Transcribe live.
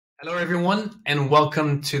Hello, everyone, and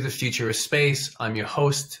welcome to the Future of Space. I'm your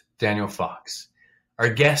host, Daniel Fox. Our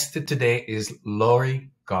guest today is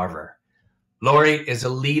Lori Garver. Lori is a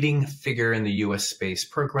leading figure in the U.S. space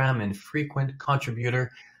program and frequent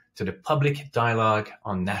contributor to the public dialogue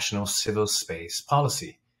on national civil space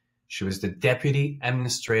policy. She was the deputy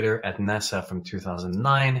administrator at NASA from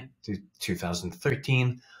 2009 to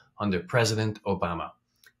 2013 under President Obama.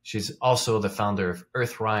 She's also the founder of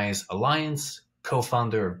Earthrise Alliance,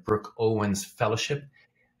 co-founder of Brook Owens Fellowship,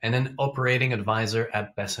 and an operating advisor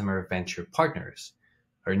at Bessemer Venture Partners.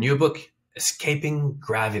 Her new book, Escaping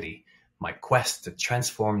Gravity, My Quest to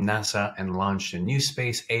Transform NASA and Launch a New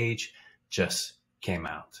Space Age, just came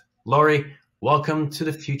out. Lori, welcome to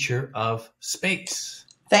the Future of Space.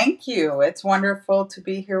 Thank you. It's wonderful to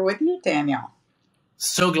be here with you, Daniel.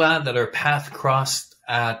 So glad that our path crossed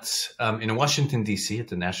in Washington, D.C. at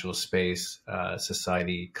the National Space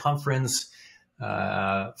Society Conference.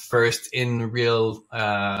 First in real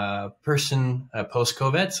person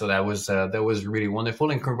post-COVID. So that was really wonderful.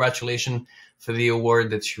 And congratulations for the award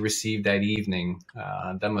that you received that evening.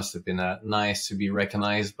 That must have been nice to be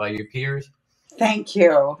recognized by your peers. Thank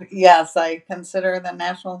you. Yes, I consider the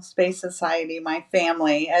National Space Society my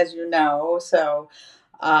family, as you know. So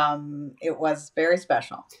it was very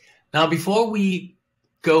special. Now, before we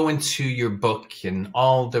go into your book and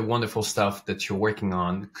all the wonderful stuff that you're working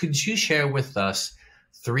on, could you share with us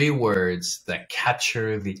 3 words that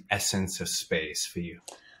capture the essence of space for you?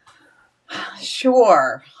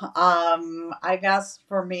 Sure. I guess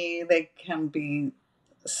for me, they can be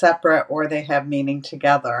separate or they have meaning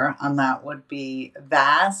together, and that would be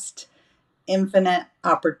vast, infinite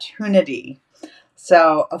opportunity.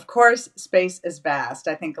 So, of course, space is vast.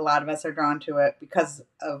 I think a lot of us are drawn to it because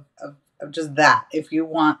of just that. If you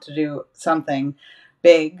want to do something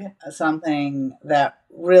big, something that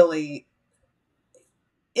really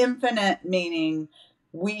infinite, meaning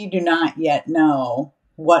we do not yet know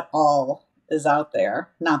what all is out there.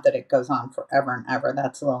 Not that it goes on forever and ever.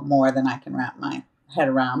 That's a little more than I can wrap my head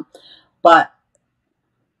around. But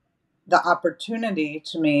the opportunity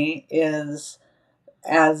to me is,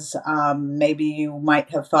 as maybe you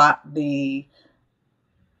might have thought, the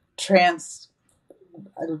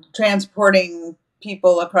transporting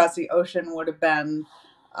people across the ocean would have been,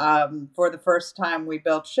 for the first time we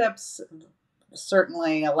built ships,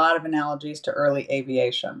 certainly a lot of analogies to early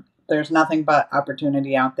aviation. There's nothing but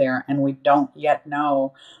opportunity out there, and we don't yet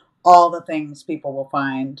know all the things people will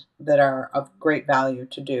find that are of great value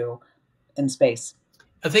to do in space.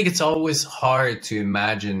 I think it's always hard to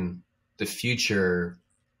imagine the future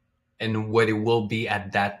and what it will be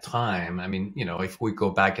at that time. I mean, if we go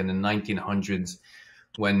back in the 1900s,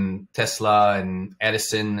 when Tesla and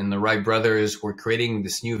Edison and the Wright brothers were creating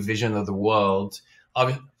this new vision of the world,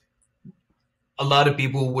 a lot of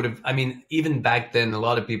people would have, even back then, a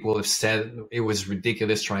lot of people have said it was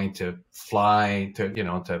ridiculous trying to fly, to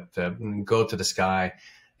go to the sky.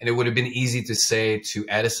 And it would have been easy to say to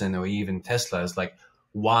Edison or even Tesla, it's like,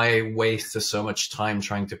 why waste so much time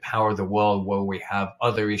trying to power the world where we have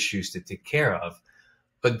other issues to take care of?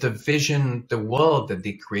 But the vision, the world that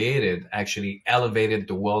they created actually elevated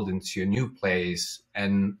the world into a new place.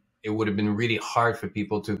 And it would have been really hard for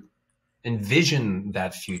people to envision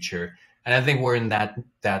that future. And I think we're in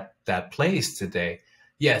that place today.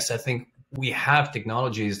 Yes, I think we have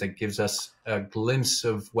technologies that gives us a glimpse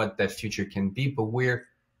of what that future can be, but we're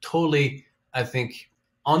totally, I think,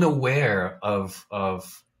 unaware of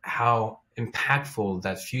how impactful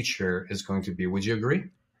that future is going to be. Would you agree?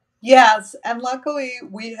 Yes, and luckily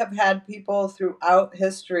we have had people throughout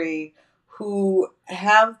history who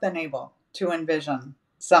have been able to envision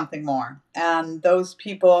something more. And those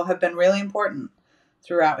people have been really important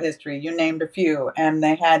throughout history. You named a few, and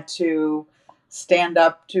they had to stand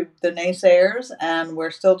up to the naysayers, and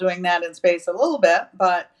we're still doing that in space a little bit,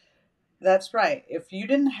 but that's right. If you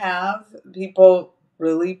didn't have people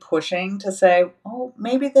really pushing to say, oh,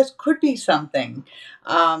 maybe this could be something,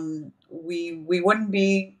 we wouldn't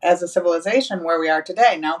be as a civilization where we are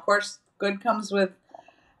today. Now, of course, good comes with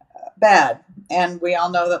bad. And we all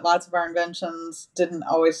know that lots of our inventions didn't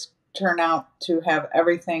always turn out to have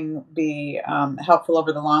everything be helpful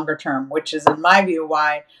over the longer term, which is, in my view,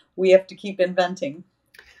 why we have to keep inventing.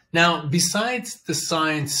 Now, besides the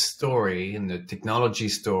science story and the technology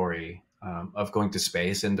story of going to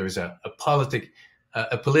space, and there's a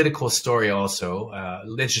political story also,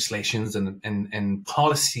 legislations and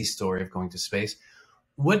policy story of going to space.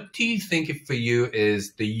 What do you think for you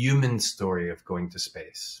is the human story of going to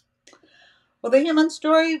space? Well, the human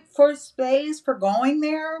story for space, for going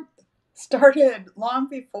there, started long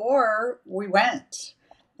before we went.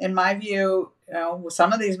 in my view,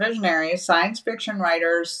 some of these visionaries, science fiction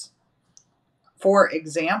writers, for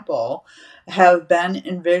example, have been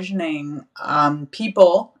envisioning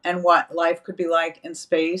people and what life could be like in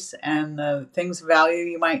space and the things of value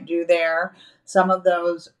you might do there. Some of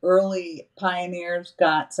those early pioneers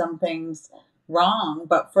got some things wrong,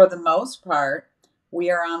 but for the most part, we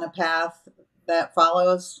are on a path that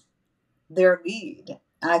follows their lead.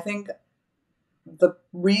 I think the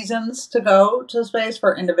reasons to go to space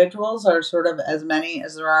for individuals are sort of as many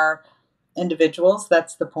as there are individuals.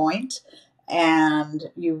 That's the point.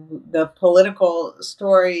 And the political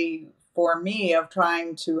story for me of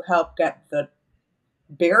trying to help get the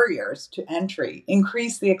barriers to entry,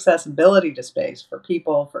 increase the accessibility to space for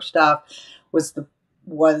people, for stuff, was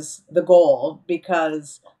the goal,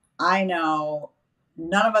 because I know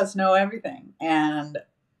none of us know everything. And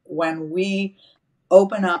when we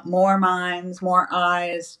open up more minds, more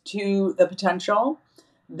eyes to the potential,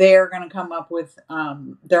 they're going to come up with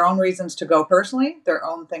their own reasons to go personally, their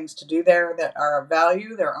own things to do there that are of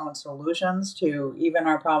value, their own solutions to even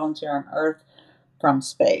our problems here on Earth from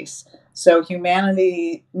space. So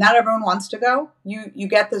humanity, not everyone wants to go. You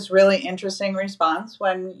get this really interesting response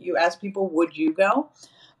when you ask people, would you go?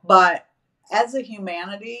 But as a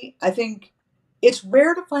humanity, I think it's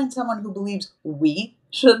rare to find someone who believes we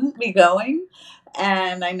shouldn't be going.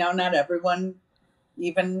 And I know not everyone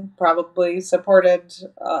even probably supported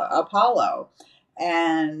Apollo.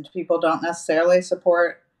 And people don't necessarily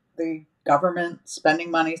support the government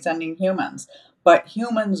spending money sending humans. But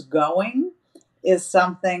humans going is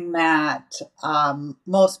something that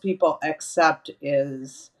most people accept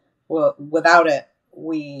is, well, without it,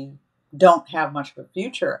 we don't have much of a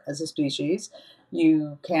future as a species.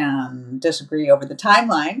 You can disagree over the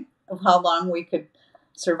timeline of how long we could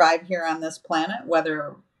survive here on this planet,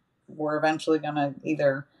 whether we're eventually going to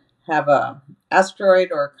either have a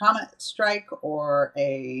asteroid or a comet strike, or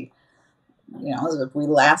if we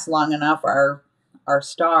last long enough, our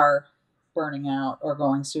star burning out or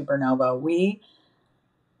going supernova.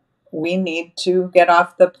 We need to get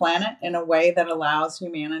off the planet in a way that allows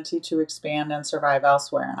humanity to expand and survive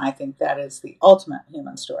elsewhere. And I think that is the ultimate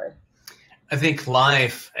human story. I think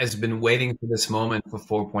life has been waiting for this moment for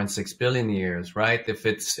 4.6 billion years, right? If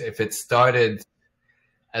it started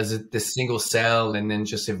as this single cell and then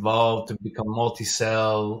just evolved to become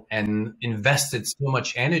multi-cell and invested so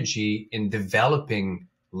much energy in developing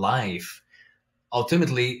life,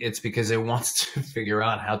 ultimately it's because it wants to figure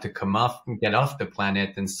out how to get off the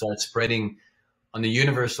planet and start spreading on the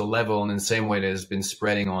universal level in the same way that it's been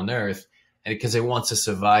spreading on Earth. And because it wants to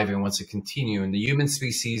survive and wants to continue. And the human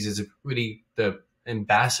species is really the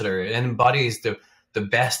ambassador. It embodies the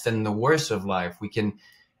best and the worst of life. We can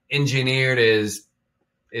engineer it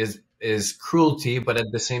is cruelty, but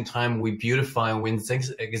at the same time we beautify and we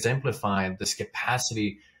exemplify this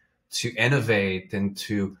capacity to innovate, and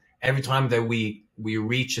to every time that we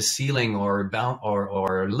reach a ceiling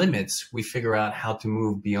or limits, we figure out how to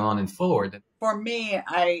move beyond and forward. For me,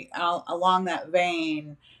 I'll along that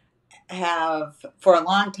vein, have for a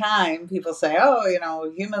long time people say,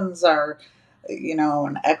 oh, humans are,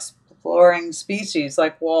 an exploring species.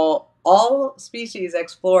 Like, well, all species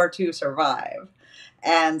explore to survive.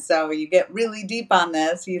 And so you get really deep on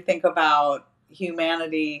this. You think about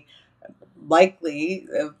humanity, likely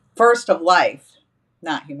first of life,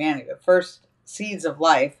 not humanity, the first seeds of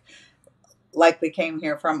life likely came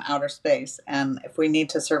here from outer space. And if we need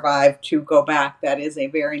to survive to go back, that is a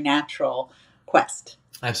very natural quest.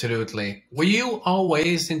 Absolutely. Were you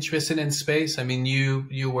always interested in space? I mean,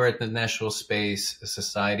 you were at the National Space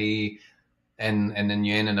Society, and then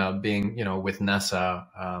you ended up being, with NASA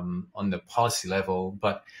on the policy level.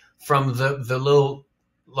 But from the little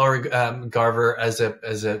Laura Garver as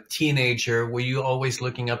a teenager, were you always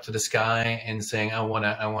looking up to the sky and saying, I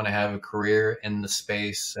wanna have a career in the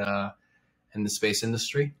space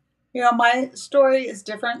industry? My story is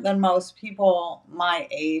different than most people my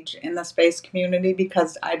age in the space community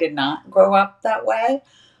because I did not grow up that way.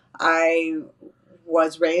 I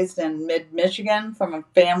was raised in mid-Michigan from a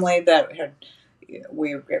family that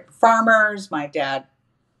we were farmers. My dad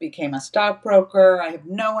became a stockbroker. I have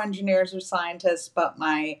no engineers or scientists, but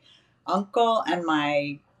my uncle and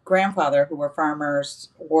my grandfather, who were farmers,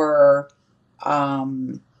 were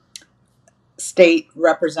state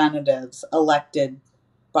representatives elected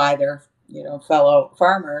by their fellow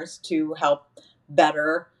farmers to help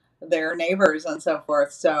better their neighbors and so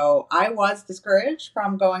forth. So I was discouraged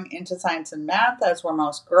from going into science and math, as were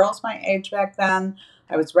most girls my age back then.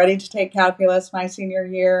 I was ready to take calculus my senior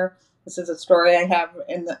year. This is a story I have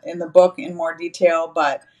in the book in more detail,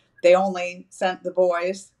 but they only sent the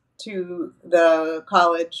boys to the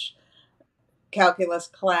college calculus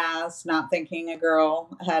class, not thinking a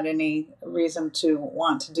girl had any reason to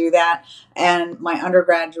want to do that. And my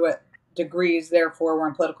undergraduate degrees, therefore, were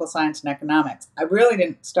in political science and economics. I really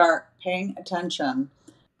didn't start paying attention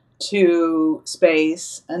to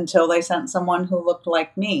space until they sent someone who looked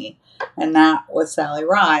like me. And that was Sally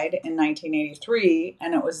Ride in 1983.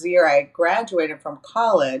 And it was the year I graduated from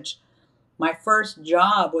college. My first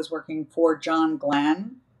job was working for John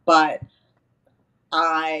Glenn, but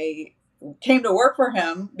I came to work for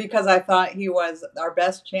him because I thought he was our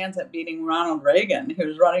best chance at beating Ronald Reagan, who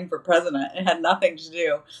was running for president. It had nothing to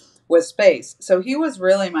do with space. So he was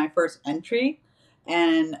really my first entry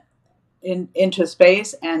and into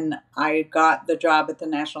space. And I got the job at the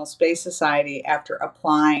National Space Society after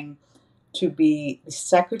applying to be the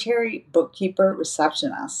secretary, bookkeeper,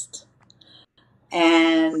 receptionist.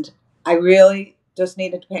 And I really just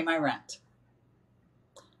needed to pay my rent.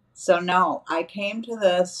 So no, I came to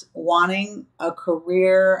this wanting a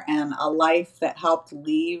career and a life that helped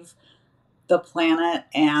leave the planet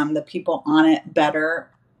and the people on it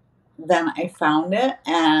better than I found it.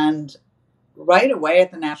 And right away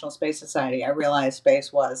at the National Space Society, I realized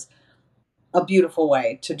space was a beautiful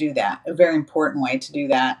way to do that, a very important way to do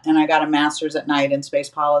that. And I got a master's at night in space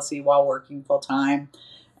policy while working full time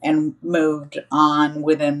and moved on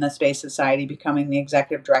within the Space Society, becoming the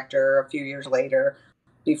executive director a few years later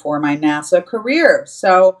before my NASA career.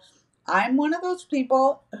 So I'm one of those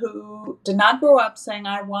people who did not grow up saying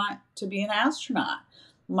I want to be an astronaut.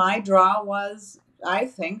 My draw was, I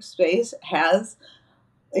think space has,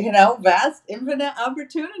 vast, infinite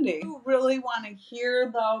opportunity. I really want to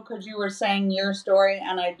hear, though, because you were saying your story,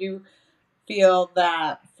 and I do feel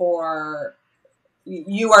that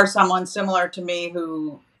you are someone similar to me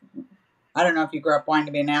who, I don't know if you grew up wanting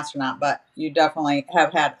to be an astronaut, but you definitely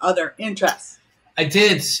have had other interests. I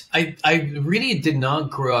did. I really did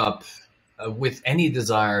not grow up with any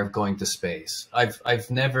desire of going to space.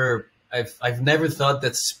 I've never thought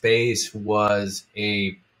that space was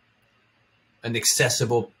an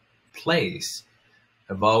accessible place.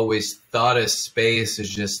 I've always thought of space as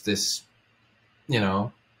just this,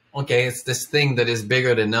 okay, it's this thing that is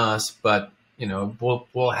bigger than us, but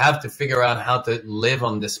we'll have to figure out how to live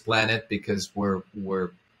on this planet because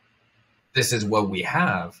this is what we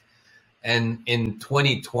have. And in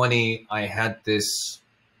 2020, I had this,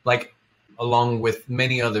 along with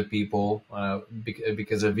many other people,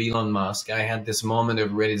 because of Elon Musk, I had this moment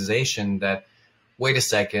of realization that, wait a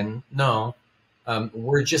second, no,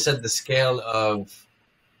 we're just at the scale of,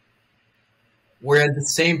 we're at the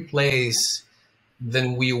same place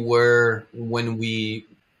than we were when we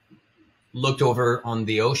looked over on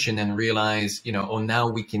the ocean and realized, oh, now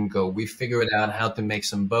we can go. We figured out how to make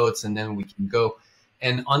some boats and then we can go.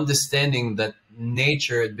 And understanding that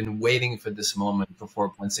nature had been waiting for this moment for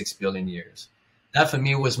 4.6 billion years. That for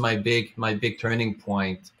me was my big turning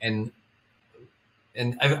point. And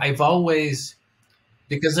I've always,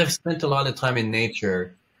 because I've spent a lot of time in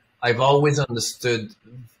nature, I've always understood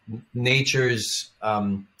nature's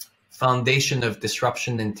foundation of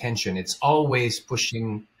disruption and tension. It's always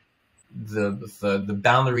pushing the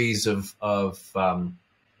boundaries of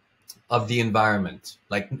the environment.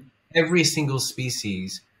 Like every single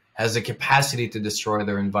species has a capacity to destroy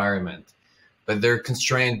their environment, but they're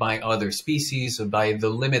constrained by other species or by the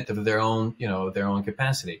limit of their own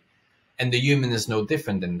capacity. And the human is no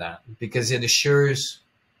different than that, because it assures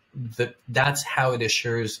that's how it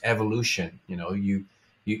assures evolution. You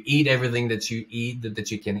eat everything that you eat, that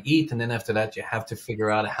you can eat, and then after that you have to figure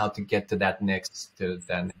out how to get to that next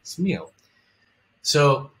meal.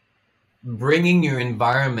 So bringing your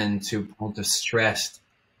environment to a point of stress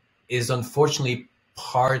is unfortunately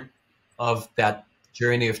part of that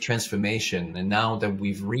journey of transformation. And now that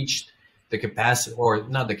we've reached the capacity, or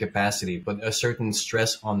not the capacity, but a certain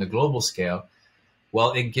stress on the global scale,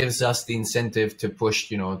 well, it gives us the incentive to push,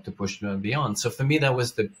 beyond. So for me, that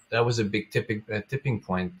was a big tipping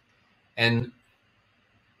point, and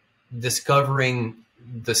discovering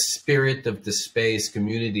the spirit of the space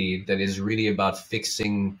community that is really about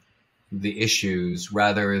fixing the issues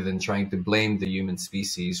rather than trying to blame the human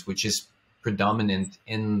species, which is predominant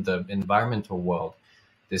in the environmental world.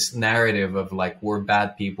 This narrative of we're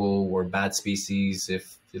bad people, we're bad species.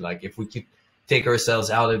 If we could take ourselves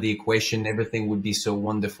out of the equation, everything would be so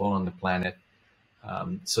wonderful on the planet.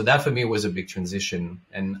 So that for me was a big transition.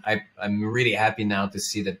 And I'm really happy now to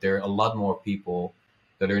see that there are a lot more people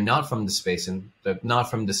that are not from the space, and they're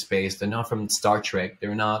not from the space. They're not from Star Trek.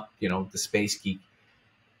 They're not, the space geek,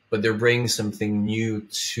 but they're bringing something new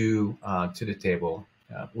to the table.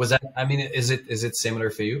 Is it similar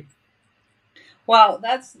for you? Well,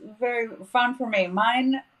 that's very fun for me.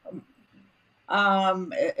 Mine,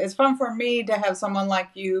 it's fun for me to have someone like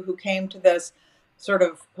you who came to this sort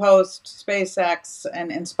of post SpaceX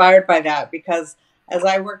and inspired by that, because as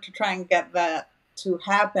I work to try and get that to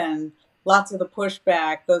happen, lots of the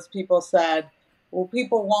pushback, those people said, well,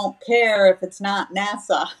 people won't care if it's not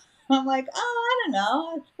NASA. I'm like, oh, I don't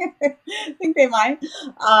know. I think they might.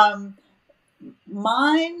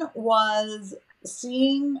 Mine was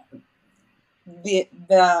seeing the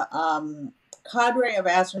cadre of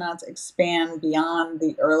astronauts expand beyond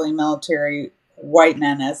the early military white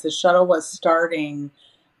men. As the shuttle was starting,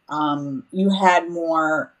 you had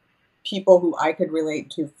more people who I could relate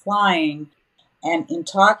to flying. And in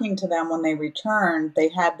talking to them when they returned, they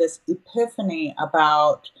had this epiphany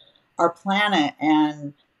about our planet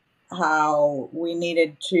and how we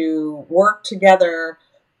needed to work together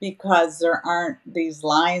because there aren't these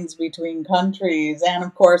lines between countries. And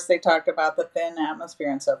of course, they talked about the thin atmosphere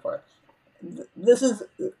and so forth. This is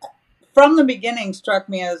from the beginning struck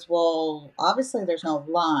me as, well, obviously there's no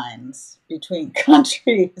lines between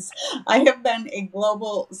countries. I have been a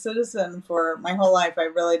global citizen for my whole life. I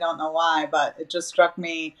really don't know why, but it just struck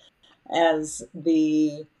me as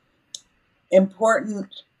the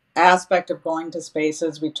important aspect of going to space.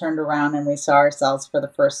 As we turned around and we saw ourselves for the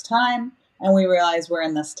first time and we realized we're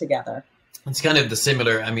in this together. It's kind of the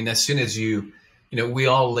similar. I mean, as soon as we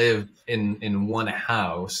all live in one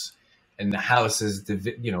house, and the house is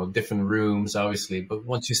different rooms, obviously. But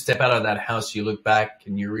once you step out of that house, you look back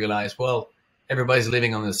and you realize, well, everybody's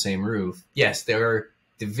living on the same roof. Yes, there are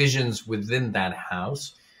divisions within that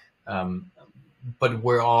house, but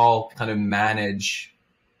we're all kind of managed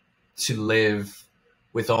to live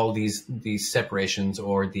with all these separations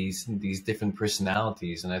or these different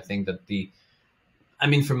personalities. And I think that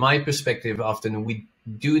from my perspective, often we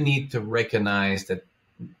do need to recognize that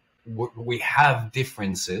we have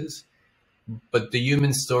differences, but the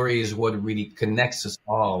human story is what really connects us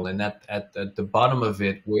all. And at the bottom of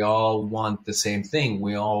it, we all want the same thing.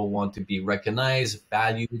 We all want to be recognized,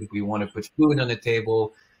 valued. We want to put food on the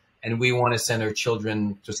table, and we want to send our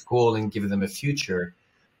children to school and give them a future.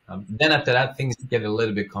 Then after that, things get a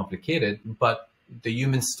little bit complicated. But the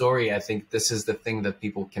human story, I think this is the thing that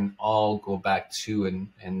people can all go back to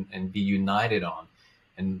and be united on.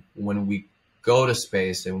 And when we go to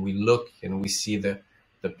space and we look and we see the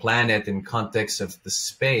planet in context of the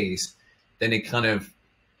space, then it kind of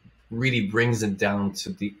really brings it down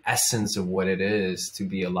to the essence of what it is to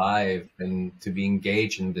be alive and to be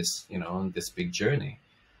engaged in this, in this big journey.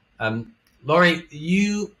 Laurie,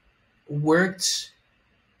 you worked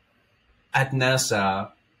at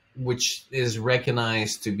NASA, which is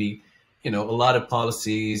recognized to be, a lot of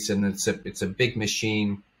policies, and it's a big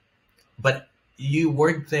machine. But you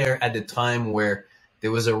worked there at the time where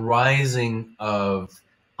there was a rising of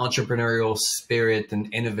entrepreneurial spirit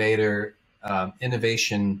and innovation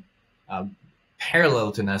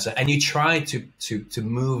parallel to NASA, and you tried to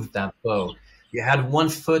move that boat. You had one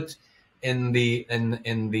foot in the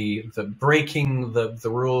breaking the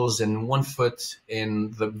rules and one foot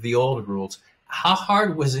in the old rules. How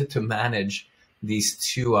hard was it to manage these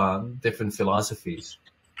two different philosophies?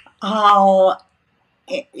 Oh,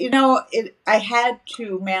 I had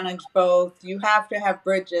to manage both. You have to have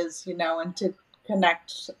bridges, and to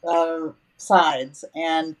connect sides.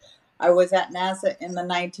 And I was at NASA in the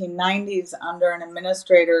 1990s under an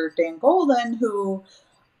administrator, Dan Golden, who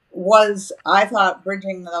was, I thought,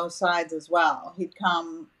 bridging those sides as well. He'd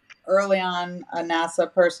come early on, a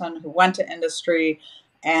NASA person who went to industry,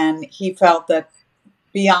 and he felt that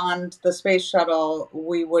beyond the space shuttle,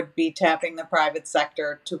 we would be tapping the private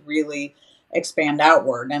sector to really expand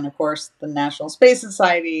outward. And of course, the National Space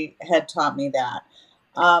Society had taught me that.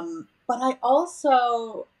 But I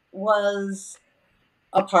also was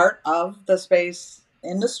a part of the space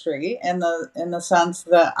industry in the sense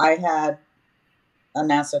that I had a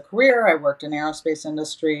NASA career. I worked in aerospace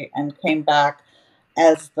industry and came back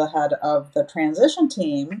as the head of the transition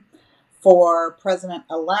team for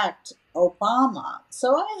President-elect Obama.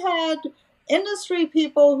 So I had industry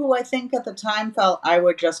people who I think at the time felt I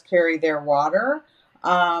would just carry their water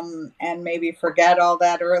and maybe forget all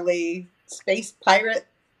that early space pirate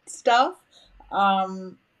stuff.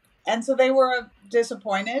 And so they were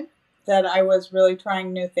disappointed that I was really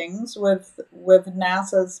trying new things with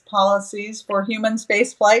NASA's policies for human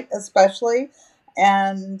spaceflight, especially.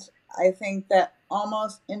 And I think that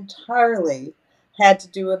almost entirely had to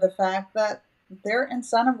do with the fact that their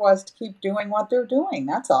incentive was to keep doing what they're doing.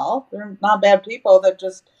 That's all. They're not bad people.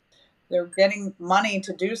 They're getting money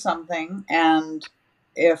to do something. And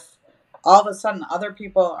if all of a sudden other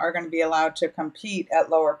people are going to be allowed to compete at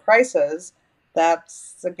lower prices,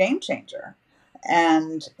 that's a game changer.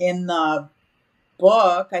 And in the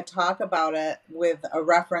book, I talk about it with a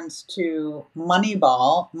reference to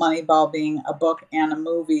Moneyball, Moneyball being a book and a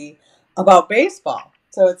movie about baseball.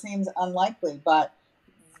 So it seems unlikely, but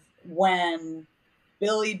when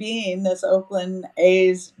Billy Beane, this Oakland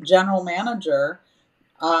A's general manager,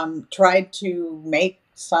 tried to make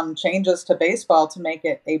some changes to baseball to make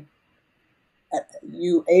it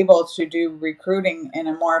you able to do recruiting in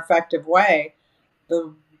a more effective way,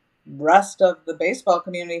 the rest of the baseball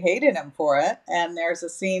community hated him for it. And there's a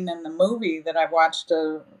scene in the movie that I've watched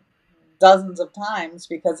dozens of times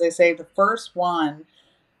because they say the first one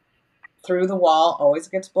through the wall always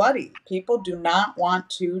gets bloody. People do not want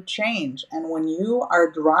to change. And when you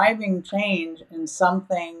are driving change in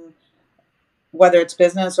something, whether it's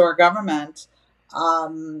business or government,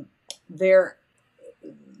 there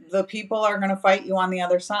the people are going to fight you on the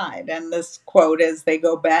other side. And this quote is, they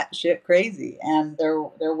go batshit crazy. And there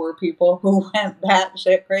were people who went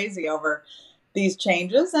batshit crazy over these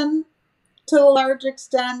changes. And to a large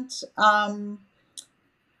extent, I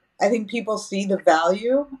think people see the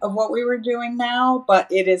value of what we were doing now,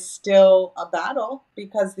 but it is still a battle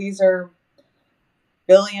because these are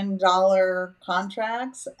billion-dollar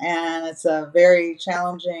contracts and it's a very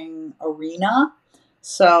challenging arena.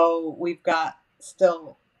 So we've got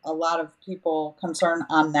still a lot of people concerned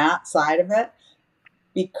on that side of it.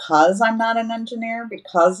 Because I'm not an engineer,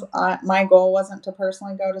 because my goal wasn't to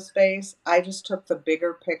personally go to space, I just took the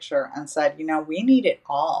bigger picture and said, we need it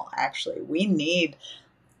all, actually. We need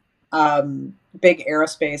big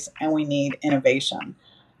aerospace and we need innovation.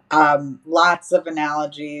 Lots of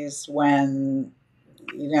analogies when,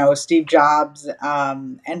 Steve Jobs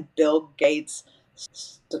and Bill Gates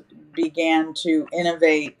began to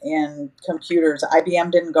innovate in computers.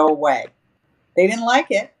 IBM didn't go away. They didn't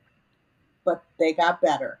like it, but they got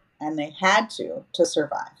better and they had to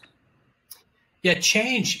survive. Yeah,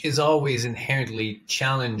 change is always inherently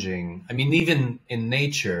challenging. I mean, even in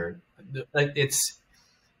nature, it's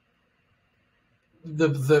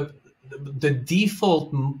the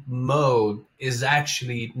default mode is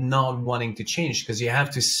actually not wanting to change because you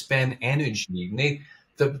have to spend energy.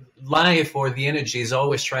 The life or the energy is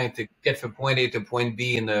always trying to get from point A to point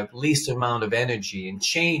B in the least amount of energy, and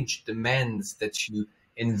change demands that you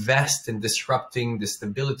invest in disrupting the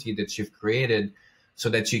stability that you've created so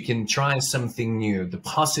that you can try something new, the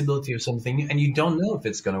possibility of something new, and you don't know if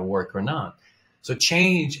it's going to work or not. So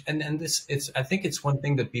change, and I think it's one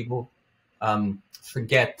thing that people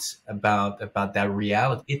forget about that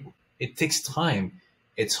reality. It takes time.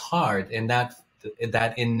 It's hard, and that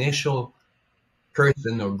initial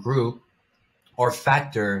person or group or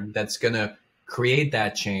factor that's going to create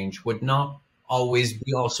that change would not always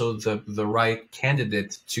be also the right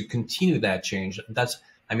candidate to continue that change.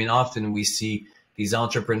 Often we see these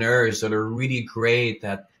entrepreneurs that are really great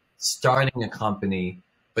at starting a company,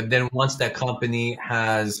 but then once that company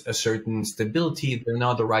has a certain stability, they're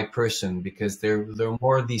not the right person because they're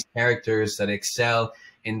more of these characters that excel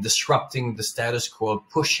in disrupting the status quo,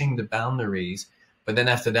 pushing the boundaries. But then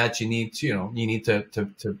after that, you need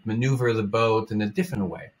to maneuver the boat in a different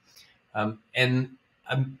way. And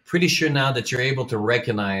I'm pretty sure now that you're able to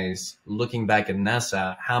recognize, looking back at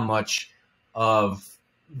NASA, how much of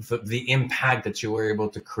the impact that you were able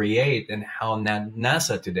to create and how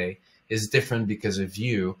NASA today is different because of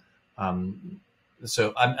you.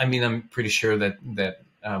 So I'm pretty sure that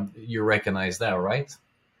you recognize that, right?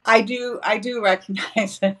 I do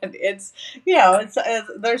recognize it. It's,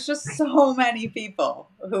 there's just so many people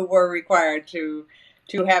who were required to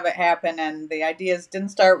have it happen, and the ideas didn't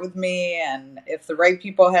start with me. And if the right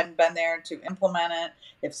people hadn't been there to implement it,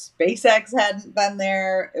 if SpaceX hadn't been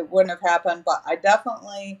there, it wouldn't have happened. But I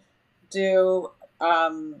definitely do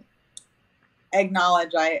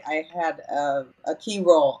acknowledge I had a key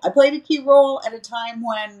role. I played a key role at a time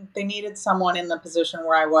when they needed someone in the position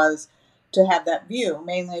where I was to have that view,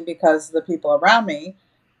 mainly because the people around me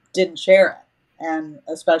didn't share it. And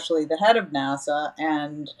especially the head of NASA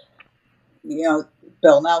and,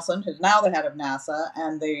 Bill Nelson, who's now the head of NASA,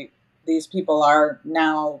 and these people are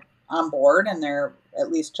now on board, and they're,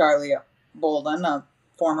 at least Charlie Bolden, a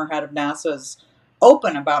former head of NASA, is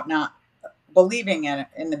open about not believing in it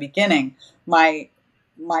in the beginning. My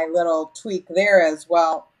little tweak there is,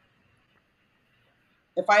 well,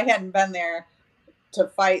 if I hadn't been there to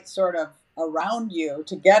fight sort of around you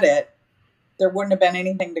to get it, there wouldn't have been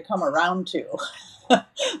anything to come around to.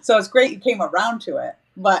 So it's great you came around to it.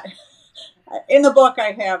 But in the book,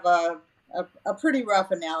 I have a pretty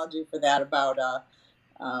rough analogy for that about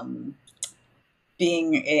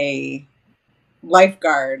being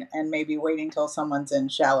lifeguard and maybe waiting till someone's in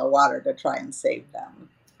shallow water to try and save them.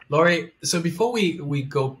 Lori, so before we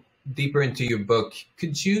go deeper into your book,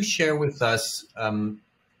 could you share with us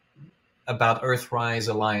about Earthrise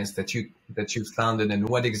Alliance that you founded, and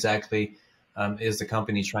what exactly is the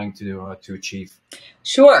company trying to achieve?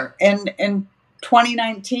 Sure. In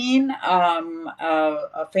 2019,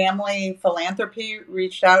 a family philanthropy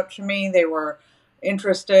reached out to me. They were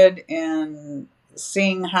interested in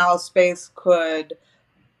seeing how space could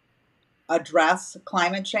address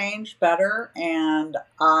climate change better, and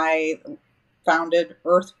I founded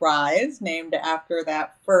Earthrise, named after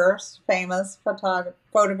that first famous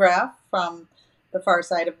photograph from the far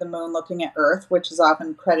side of the moon looking at Earth, which is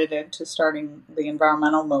often credited to starting the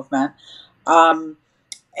environmental movement,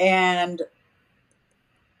 and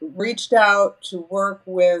reached out to work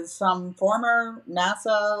with some former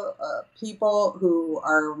NASA people who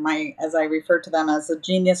are as I refer to them as the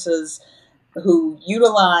geniuses, who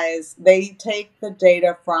they take the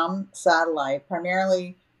data from satellite,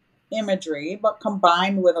 primarily imagery, but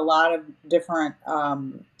combined with a lot of different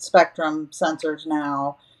spectrum sensors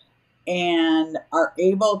now, and are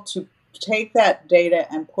able to take that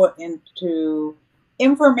data and put into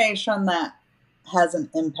information that has an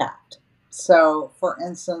impact. So, for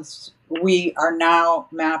instance, we are now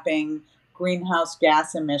mapping greenhouse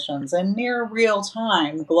gas emissions in near real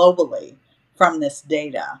time globally from this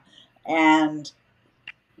data. And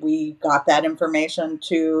we got that information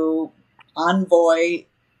to Envoy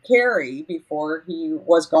Kerry before he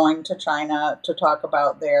was going to China to talk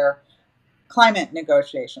about their climate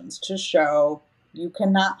negotiations, to show you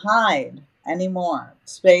cannot hide anymore.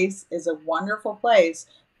 Space is a wonderful place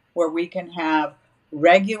where we can have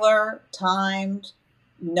regular, timed,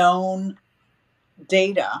 known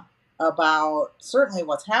data about certainly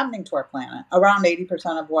what's happening to our planet. Around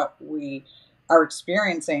 80% of what we are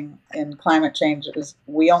experiencing in climate change is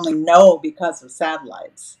we only know because of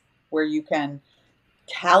satellites, where you can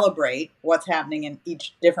calibrate what's happening in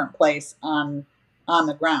each different place on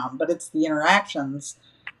the ground. But it's the interactions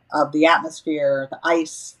of the atmosphere, the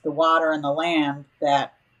ice, the water, and the land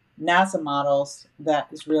that NASA models that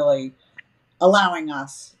is really allowing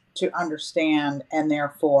us to understand, and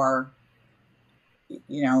therefore,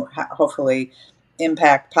 hopefully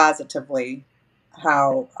impact positively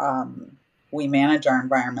how we manage our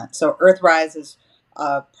environment. So Earthrise is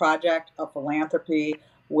a project of philanthropy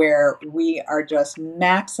where we are just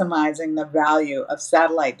maximizing the value of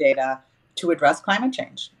satellite data to address climate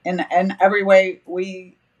change in every way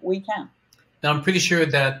we can. Now, I'm pretty sure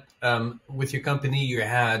that with your company, you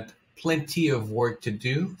had plenty of work to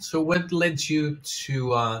do. So what led you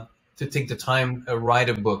to take the time to write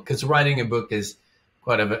a book? Because writing a book is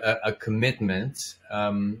quite a commitment.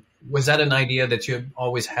 Was that an idea that you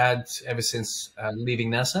always had ever since leaving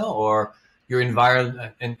NASA, or your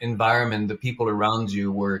environment, the people around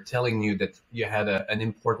you were telling you that you had an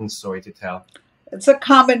important story to tell? It's a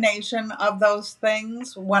combination of those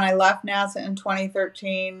things. When I left NASA in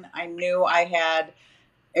 2013, I knew I had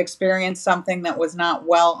experienced something that was not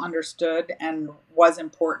well understood and was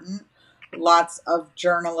important. Lots of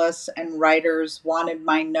journalists and writers wanted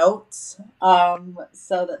my notes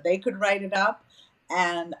so that they could write it up.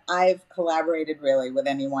 And I've collaborated really with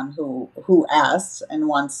anyone who asks and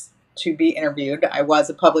wants to be interviewed. I was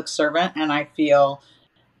a public servant, and I feel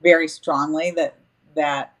very strongly that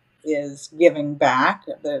that is giving back.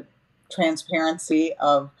 The transparency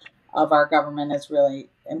of our government is really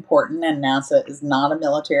important, and NASA is not a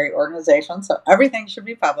military organization, so everything should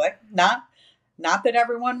be public. Not that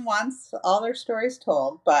everyone wants all their stories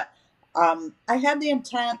told, but I had the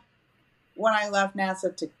intent when I left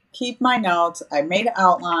NASA to keep my notes. I made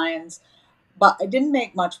outlines, but I didn't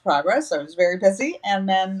make much progress. I was very busy, and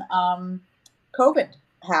then COVID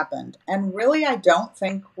happened. And really, I don't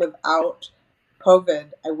think without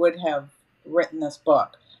COVID, I would have written this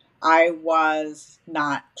book. I was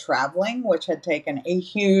not traveling, which had taken a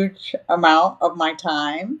huge amount of my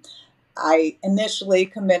time. I initially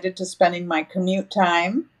committed to spending my commute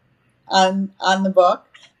time on the book,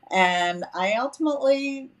 and I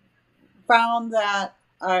ultimately found that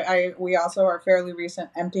we also are fairly recent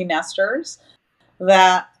empty nesters,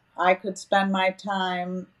 that I could spend my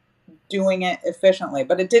time doing it efficiently.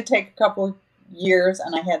 But it did take a couple years,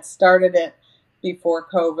 and I had started it before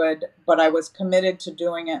COVID, but I was committed to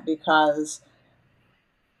doing it because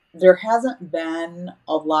there hasn't been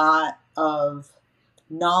a lot of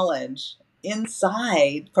knowledge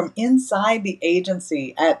from inside the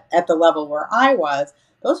agency at the level where I was.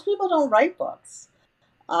 Those people don't write books.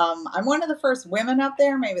 I'm one of the first women up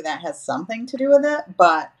there. Maybe that has something to do with it,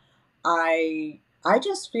 but I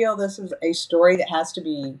just feel this is a story that has to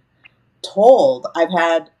be told. I've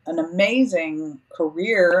had an amazing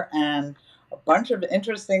career and a bunch of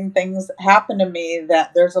interesting things happen to me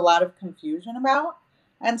that there's a lot of confusion about.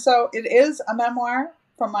 And so it is a memoir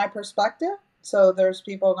from my perspective. So there's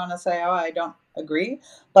people going to say, "Oh, I don't agree,"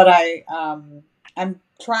 but I'm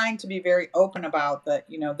trying to be very open about that.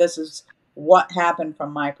 You know, this is what happened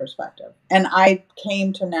from my perspective, and I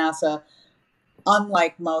came to NASA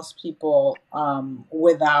unlike most people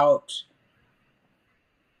without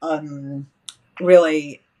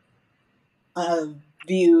really a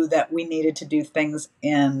view that we needed to do things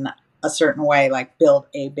in a certain way, like build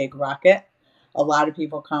a big rocket. A lot of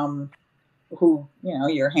people come who, you know,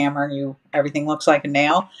 you're hammer, everything looks like a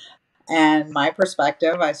nail. And my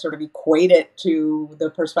perspective, I sort of equate it to the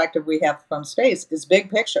perspective we have from space, is big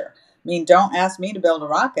picture. I mean, don't ask me to build a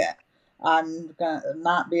rocket. I'm going to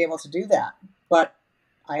not be able to do that. But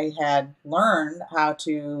I had learned how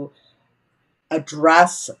to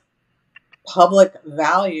address public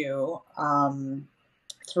value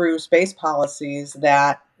through space policies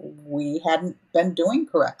that we hadn't been doing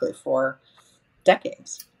correctly for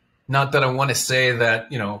decades. Not that I want to say that,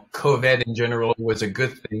 you know, COVID in general was a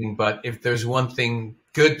good thing, but if there's one thing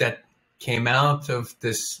good that came out of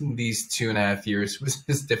these 2.5 years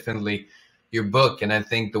was definitely your book. And I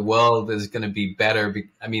think the world is going to be better.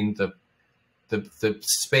 I mean, the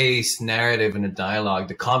space narrative and the dialogue,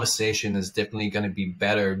 the conversation is definitely going to be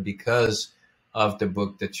better because of the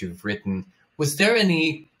book that you've written. Was there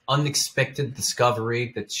any unexpected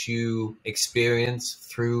discovery that you experienced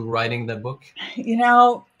through writing the book? You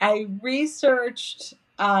know, I researched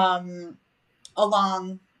along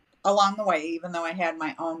the way, even though I had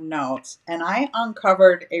my own notes, and I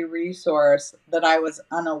uncovered a resource that I was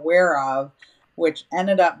unaware of, which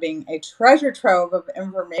ended up being a treasure trove of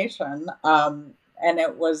information. And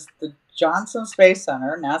it was the Johnson Space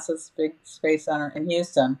Center, NASA's big space center in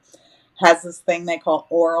Houston, has this thing they call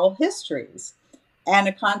oral histories. And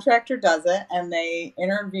a contractor does it, and they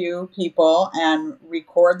interview people and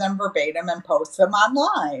record them verbatim and post them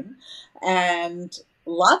online. And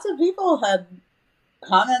lots of people had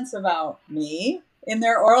comments about me in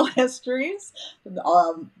their oral histories.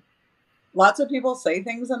 Lots of people say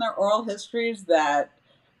things in their oral histories that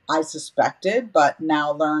I suspected, but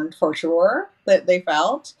now learned for sure that they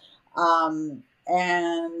felt.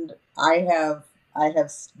 And I have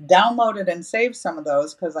downloaded and saved some of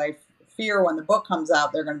those because I fear when the book comes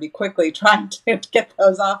out, they're going to be quickly trying to get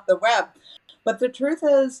those off the web. But the truth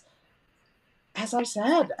is, as I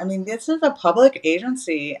said, I mean, this is a public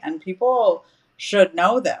agency and people should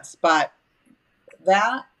know this, but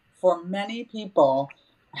that for many people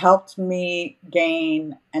helped me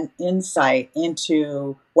gain an insight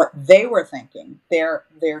into what they were thinking. They're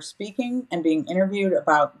speaking and being interviewed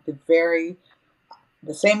about the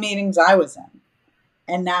same meetings I was in.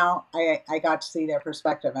 And now I got to see their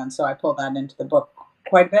perspective. And so I pulled that into the book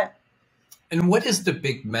quite a bit. And what is the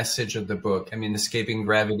big message of the book? I mean, escaping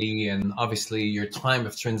gravity and obviously your time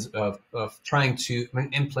of trying to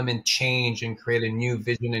implement change and create a new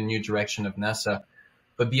vision and new direction of NASA.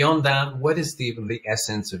 But beyond that, what is the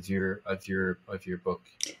essence of your book?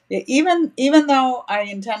 Even though I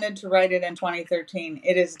intended to write it in 2013,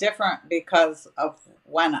 it is different because of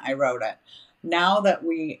when I wrote it. Now that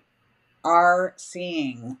we are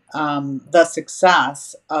seeing the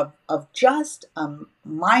success of just a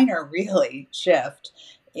minor, really, shift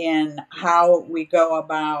in how we go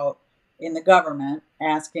about in the government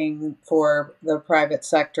asking for the private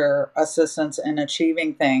sector assistance in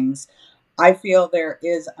achieving things, I feel there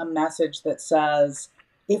is a message that says,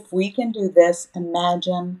 if we can do this,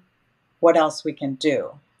 imagine what else we can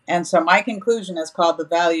do. And so my conclusion is called The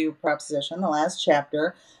Value Proposition, the last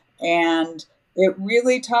chapter, and it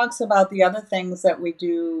really talks about the other things that we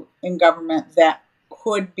do in government that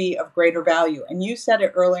could be of greater value. And you said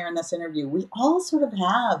it earlier in this interview, we all sort of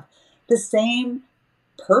have the same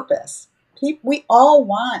purpose. We all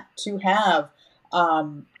want to have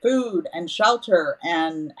food and shelter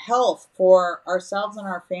and health for ourselves and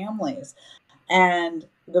our families. And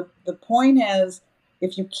the point is,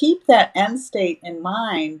 if you keep that end state in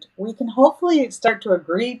mind, we can hopefully start to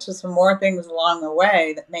agree to some more things along the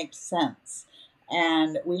way that make sense.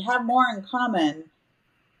 And we have more in common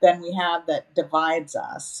than we have that divides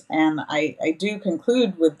us. And I do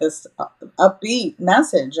conclude with this upbeat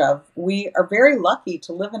message of we are very lucky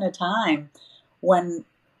to live in a time when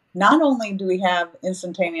not only do we have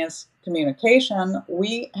instantaneous communication,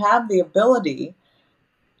 we have the ability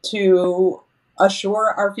to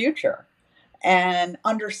assure our future and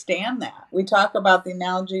understand that. We talk about the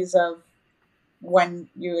analogies of when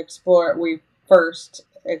we first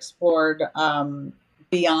explored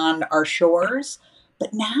beyond our shores,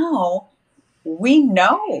 But now we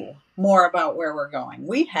know more about where we're going.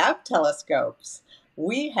 We have telescopes.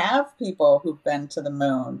 We have people who've been to the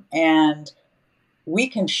moon, and we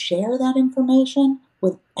can share that information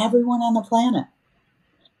with everyone on the planet.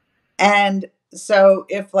 And so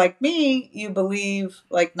if, like me, you believe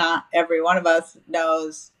like not every one of us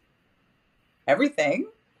knows everything,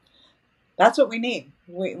 that's what we need.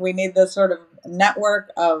 We need this sort of network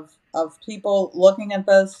of people looking at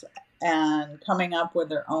this and coming up with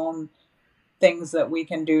their own things that we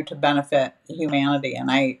can do to benefit humanity. And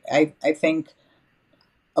I think,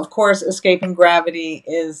 of course, escaping gravity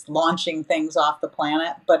is launching things off the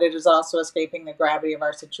planet, but it is also escaping the gravity of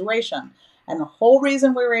our situation. And the whole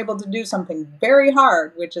reason we were able to do something very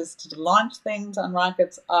hard, which is to launch things on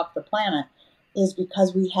rockets off the planet, is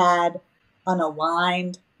because we had an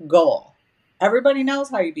aligned goal. Everybody knows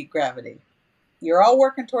how you beat gravity. You're all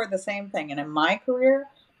working toward the same thing. And in my career,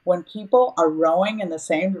 when people are rowing in the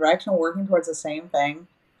same direction, working towards the same thing,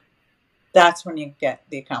 that's when you get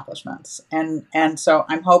the accomplishments. And so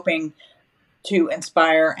I'm hoping to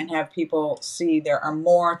inspire and have people see there are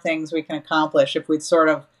more things we can accomplish if we sort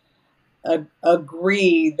of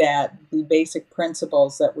agree that the basic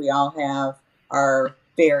principles that we all have are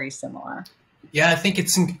very similar. Yeah, I think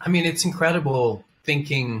it's incredible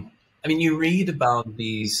thinking. I mean, you read about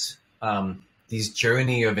these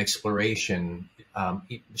journey of exploration,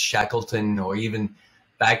 Shackleton, or even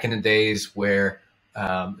back in the days where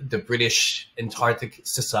the British Antarctic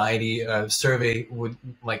Society survey would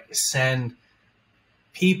like send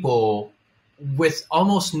people with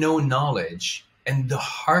almost no knowledge, and the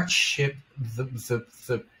hardship,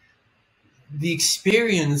 the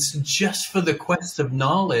experience just for the quest of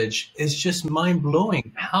knowledge is just mind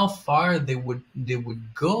blowing. How far they would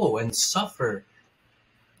go and suffer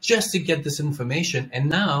just to get this information. And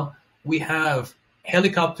now we have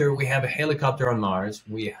we have a helicopter on Mars.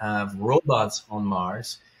 We have robots on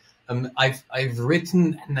Mars. I've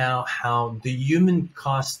written now how the human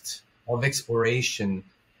cost of exploration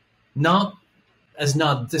not has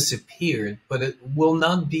not disappeared, but it will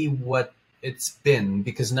not be what it's been,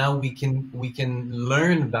 because now we can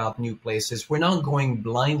learn about new places. We're not going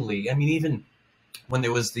blindly. I mean, even when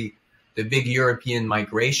there was the big European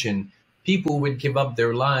migration, people would give up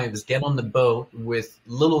their lives, get on the boat with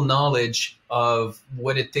little knowledge of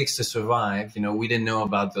what it takes to survive. You know, we didn't know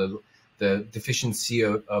about the deficiency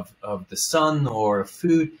of the sun or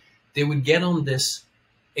food. They would get on this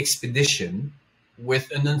expedition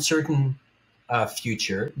with an uncertain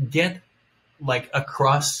future, get like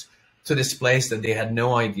across to this place that they had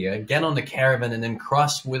no idea, get on the caravan and then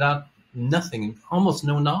cross without nothing, almost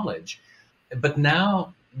no knowledge. But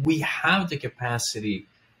now we have the capacity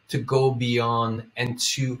to go beyond and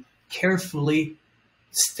to carefully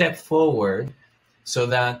step forward, so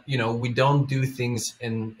that, you know, we don't do things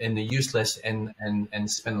in the useless and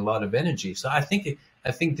spend a lot of energy. So I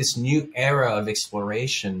think this new era of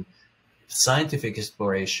exploration, scientific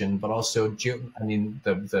exploration, but also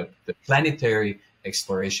the planetary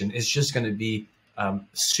exploration, is just going to be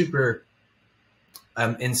super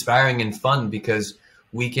inspiring and fun, because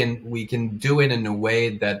we can do it in a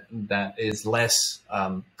way that is less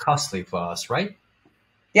costly for us, right?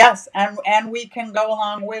 Yes, and we can go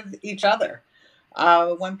along with each other.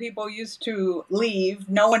 When people used to leave,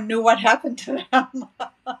 no one knew what happened to them.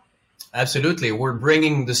 Absolutely, we're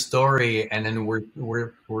bringing the story, and then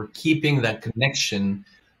we're keeping that connection.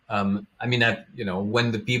 I mean, that, you know,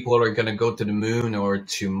 when the people are going to go to the moon or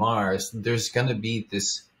to Mars, there's going to be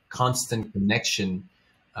this constant connection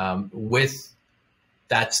with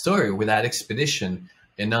that story, with that expedition.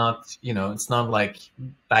 And not, you know, it's not like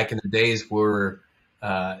back in the days where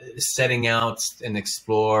setting out and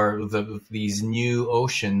explore these new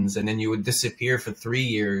oceans, and then you would disappear for 3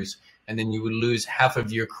 years, and then you would lose half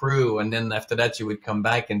of your crew, and then after that you would come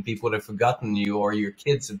back and people would have forgotten you, or your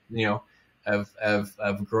kids, you know,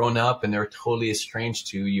 have grown up and they're totally estranged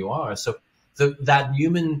to who you are. So that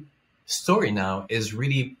human story now is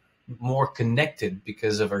really more connected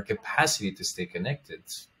because of our capacity to stay connected.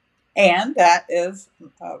 And that is,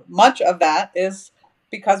 much of that is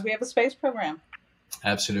because we have a space program.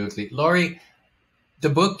 Absolutely. Laurie, the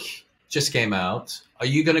book just came out. Are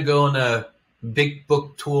you going to go on a big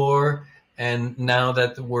book tour? And now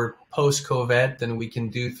that we're post-COVID, then we can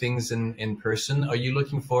do things in person. Are you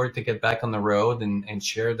looking forward to get back on the road and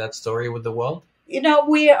share that story with the world? You know,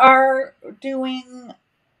 we are doing,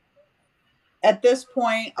 at this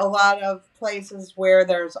point, a lot of places where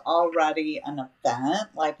there's already an event.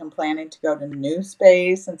 Like, I'm planning to go to New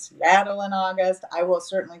Space in Seattle in August. I will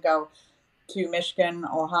certainly go to Michigan,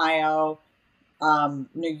 Ohio,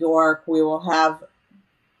 New York. We will have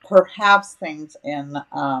perhaps things in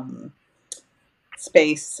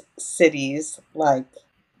space cities like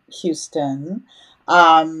Houston.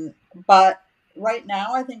 But right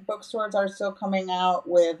now, I think bookstores are still coming out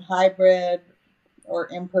with hybrid or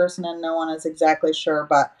in person, and no one is exactly sure.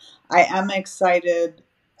 But I am excited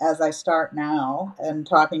as I start now and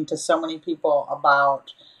talking to so many people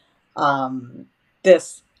about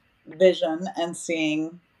this vision and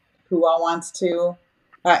seeing who all wants to,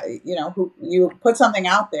 who you put something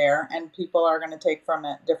out there and people are going to take from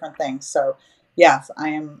it different things. So yes,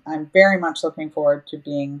 I'm very much looking forward to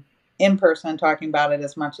being in person and talking about it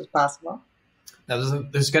as much as possible. Now,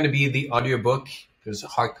 there's going to be the audiobook. There's a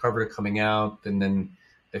hardcover coming out, and then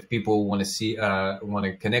if people want to want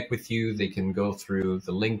to connect with you, they can go through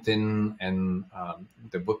the LinkedIn and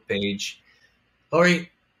the book page. Lori,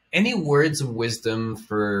 any words of wisdom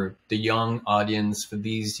for the young audience, for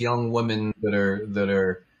these young women that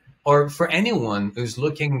are, or for anyone who's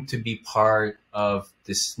looking to be part of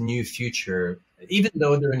this new future, even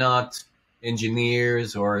though they're not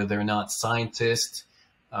engineers or they're not scientists,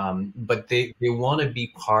 but they want to be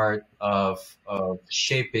part of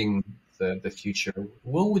shaping the future.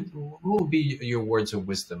 What would be your words of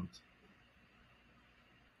wisdom?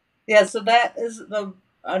 Yeah, so that is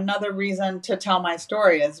another reason to tell my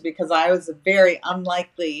story, is because I was a very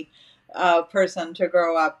unlikely person to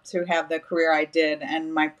grow up to have the career I did.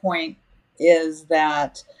 And my point is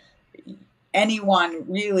that anyone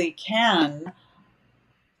really can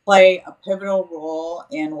play a pivotal role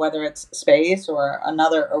in whether it's space or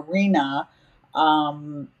another arena,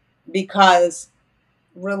 because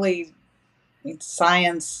really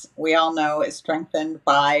science, we all know, is strengthened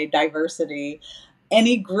by diversity.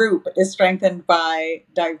 Any group is strengthened by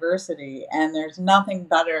diversity, and there's nothing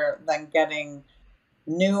better than getting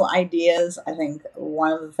new ideas. I think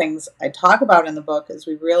one of the things I talk about in the book is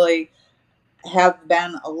we really have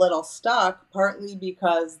been a little stuck, partly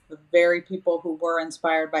because the very people who were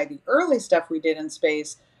inspired by the early stuff we did in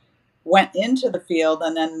space went into the field,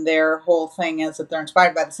 and then their whole thing is that they're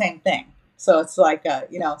inspired by the same thing. So it's like a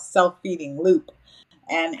self-feeding loop.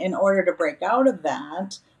 And in order to break out of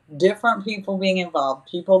that, different people being involved,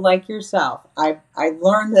 people like yourself. I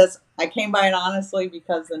learned this. I came by it honestly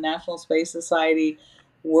because the National Space Society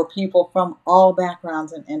were people from all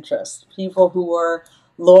backgrounds and interests. People who were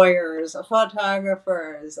lawyers,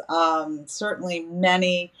 photographers, certainly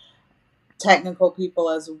many technical people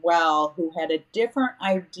as well, who had a different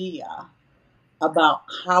idea about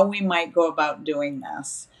how we might go about doing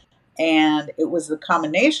this. And it was the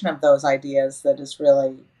combination of those ideas that is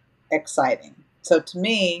really exciting. So to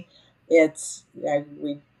me, it's,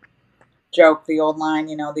 we joke the old line,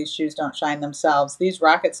 these shoes don't shine themselves. These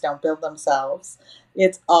rockets don't build themselves.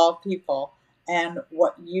 It's all people. And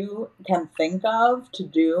what you can think of to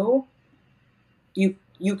do,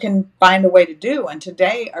 you can find a way to do. And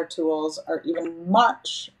today our tools are even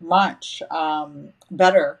much, much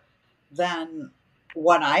better than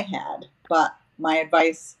what I had. But my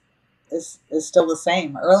advice is still the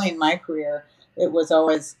same. Early in my career, it was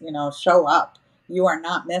always, show up. You are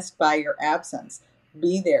not missed by your absence.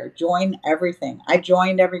 Be there. Join everything. I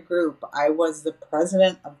joined every group. I was the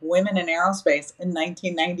president of Women in Aerospace in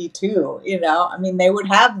 1992. They would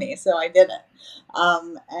have me, so I did it.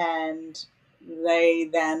 And they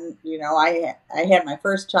then, I had my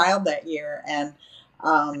first child that year, and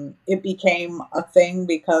it became a thing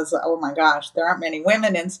because, oh my gosh, there aren't many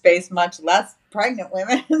women in space, much less pregnant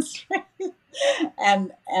women in space.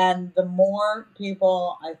 And the more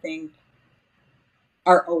people, I think,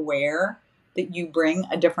 are aware that you bring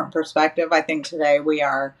a different perspective, I think today we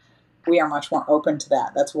are much more open to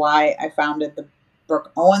that. That's why I founded the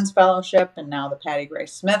Brook Owens Fellowship and now the Patti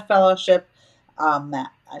Smith Fellowship,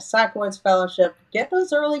 Matt Isakowitz Fellowship. Get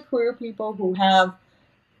those early career people who have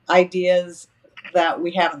ideas that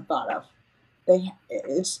we haven't thought of.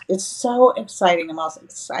 It's so exciting. The most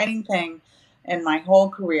exciting thing in my whole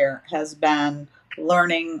career has been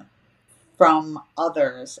learning from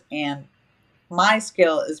others, and my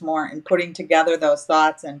skill is more in putting together those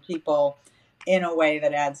thoughts and people in a way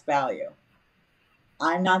that adds value.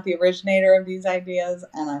 I'm not the originator of these ideas,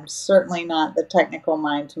 and I'm certainly not the technical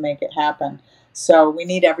mind to make it happen. So we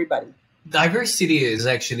need everybody. Diversity is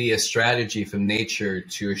actually a strategy from nature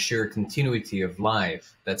to assure continuity of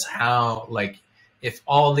life. That's how, if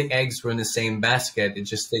all the eggs were in the same basket, it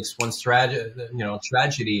just takes one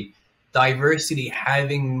tragedy. Diversity,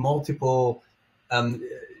 having multiple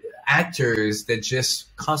actors that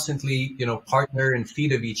just constantly, partner and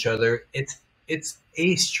feed of each other. It's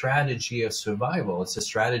a strategy of survival. It's a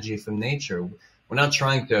strategy from nature. We're not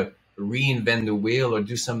trying to reinvent the wheel or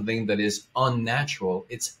do something that is unnatural.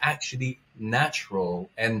 It's actually natural.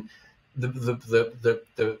 And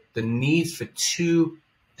the need for two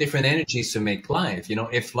different energies to make life. You know,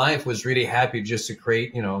 if life was really happy just to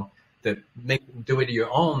create, you know, do it your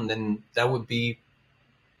own, then that would be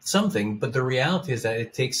something. But the reality is that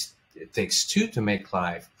it takes two to make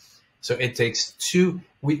life. So it takes two.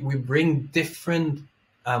 We bring different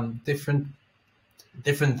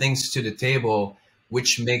different things to the table,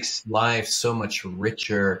 which makes life so much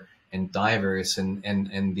richer and diverse, and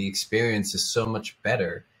the experience is so much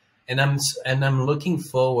better. And I'm looking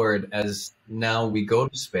forward as now we go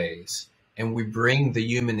to space and we bring the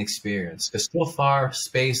human experience, because so far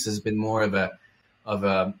space has been more of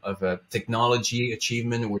a technology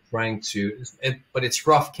achievement. We're trying to, but it's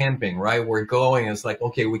rough camping, right? We're going, it's like,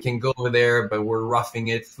 okay, we can go over there, but we're roughing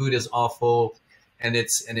it. Food is awful, and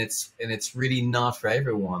it's really not for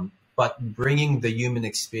everyone. But bringing the human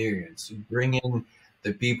experience, bringing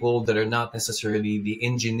the people that are not necessarily the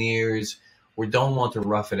engineers, or don't want to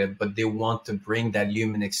rough it, but they want to bring that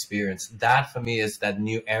human experience. That for me is that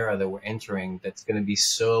new era that we're entering. That's going to be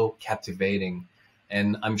so captivating.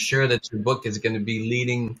 And I'm sure that your book is going to be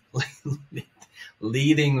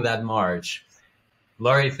leading that march.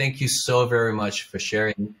 Laurie, thank you so very much for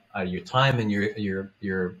sharing your time and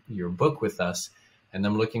your book with us. And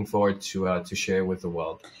I'm looking forward to share with the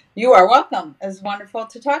world. You are welcome. It's wonderful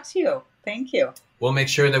to talk to you. Thank you. We'll make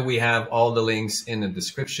sure that we have all the links in the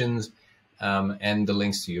descriptions, and the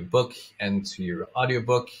links to your book and to your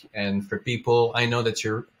audiobook. And for people, I know that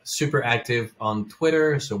you're super active on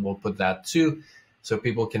Twitter, so we'll put that too, so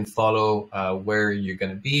people can follow where you're going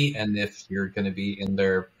to be, and if you're going to be in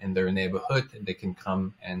their neighborhood, they can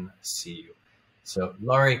come and see you. So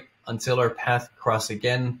Laurie, until our path cross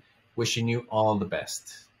again, wishing you all the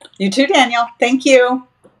best. You too, Daniel. Thank you.